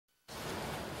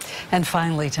And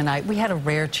finally tonight, we had a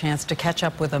rare chance to catch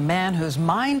up with a man whose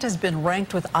mind has been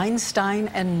ranked with Einstein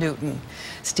and Newton.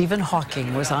 Stephen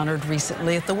Hawking was honored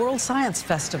recently at the World Science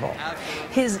Festival.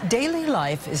 His daily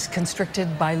life is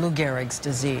constricted by Lou Gehrig's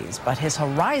disease, but his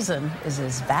horizon is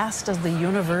as vast as the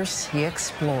universe he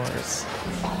explores.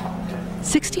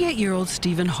 68-year-old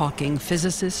Stephen Hawking,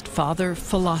 physicist, father,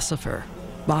 philosopher.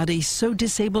 Body so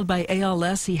disabled by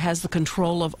ALS he has the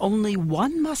control of only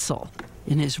one muscle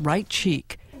in his right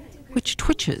cheek, which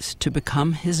twitches to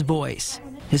become his voice.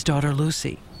 His daughter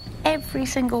Lucy. Every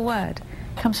single word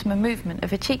comes from a movement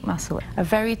of a cheek muscle, a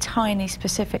very tiny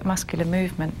specific muscular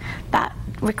movement that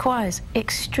requires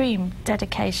extreme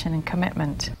dedication and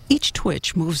commitment. Each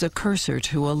twitch moves a cursor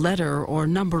to a letter or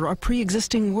number or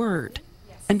pre-existing word.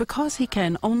 And because he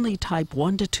can only type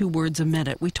 1 to 2 words a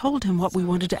minute, we told him what we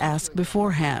wanted to ask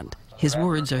beforehand. His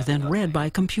words are then read by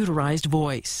a computerized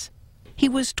voice. He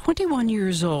was 21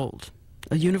 years old,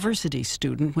 a university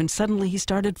student, when suddenly he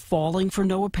started falling for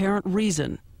no apparent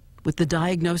reason. With the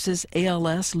diagnosis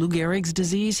ALS, Lou Gehrig's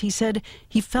disease, he said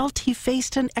he felt he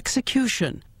faced an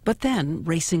execution. But then,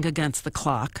 racing against the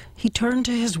clock, he turned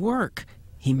to his work.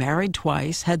 He married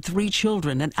twice, had 3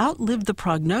 children, and outlived the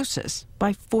prognosis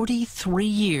by 43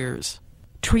 years,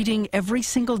 treating every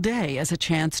single day as a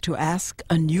chance to ask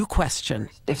a new question.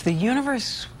 If the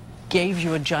universe gave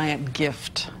you a giant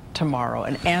gift tomorrow,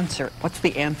 an answer, what's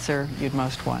the answer you'd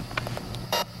most want?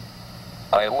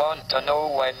 I want to know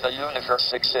why the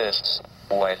universe exists,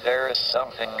 why there is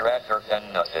something rather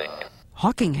than nothing.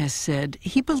 Hawking has said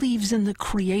he believes in the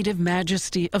creative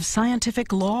majesty of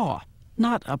scientific law,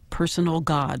 not a personal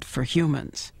God for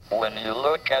humans. When you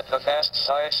look at the vast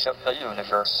size of the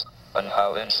universe, and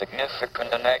how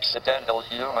insignificant and accidental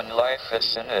human life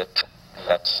is in it,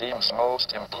 that seems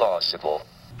most implausible.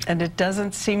 And it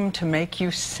doesn't seem to make you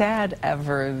sad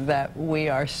ever that we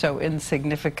are so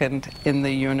insignificant in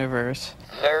the universe.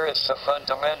 There is a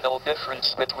fundamental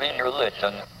difference between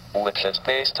religion, which is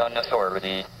based on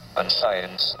authority, and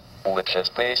science, which is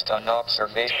based on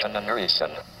observation and reason.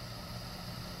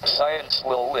 Science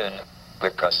will win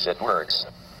because it works.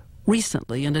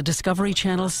 Recently, in a Discovery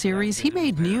Channel series, he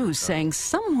made news saying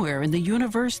somewhere in the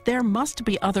universe there must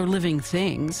be other living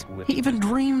things. He even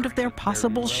dreamed of their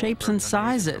possible shapes and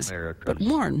sizes, but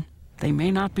warned they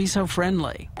may not be so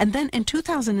friendly. And then in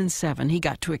 2007, he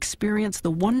got to experience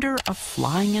the wonder of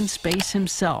flying in space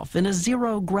himself in a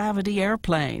zero-gravity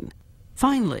airplane.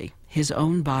 Finally, his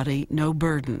own body, no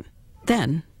burden.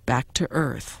 Then, back to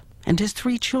Earth. And his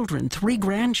 3 children, 3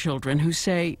 grandchildren, who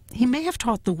say he may have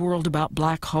taught the world about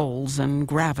black holes and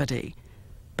gravity,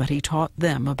 but he taught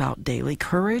them about daily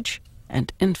courage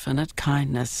and infinite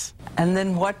kindness. And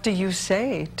then what do you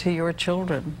say to your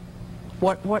children?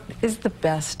 What is the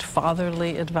best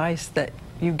fatherly advice that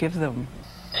you give them?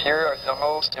 Here are the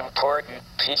most important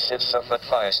pieces of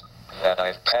advice that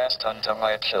I've passed on to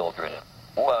my children.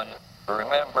 1.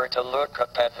 Remember to look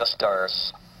up at the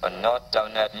stars and not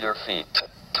down at your feet.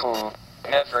 2.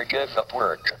 Never give up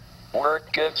work.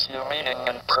 Work gives you meaning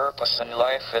and purpose, and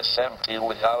life is empty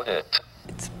without it.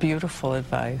 It's beautiful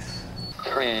advice.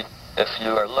 3. If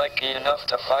you are lucky enough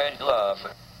to find love,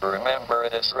 remember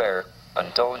it is rare,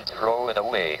 and don't throw it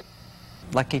away.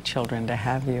 Lucky children to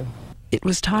have you. It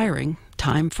was tiring.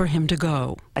 Time for him to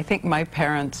go. I think my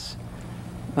parents'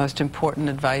 most important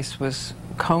advice was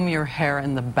comb your hair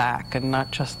in the back and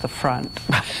not just the front.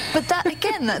 But that,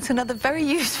 again, that's another very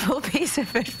useful piece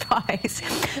of advice.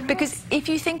 Because if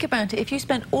you think about it, if you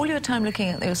spent all your time looking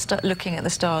at the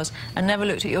stars and never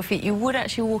looked at your feet, you would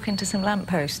actually walk into some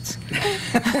lampposts.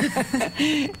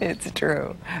 It's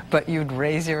true. But you'd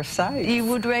raise your sights. You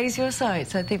would raise your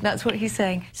sights. I think that's what he's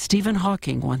saying. Stephen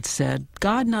Hawking once said,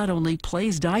 God not only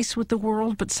plays dice with the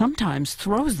world, but sometimes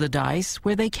throws the dice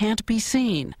where they can't be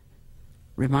seen,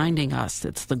 reminding us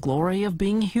it's the glory of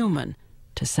being human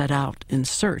to set out in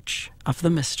search of the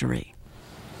mystery.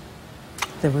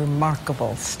 The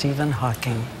remarkable Stephen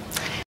Hawking.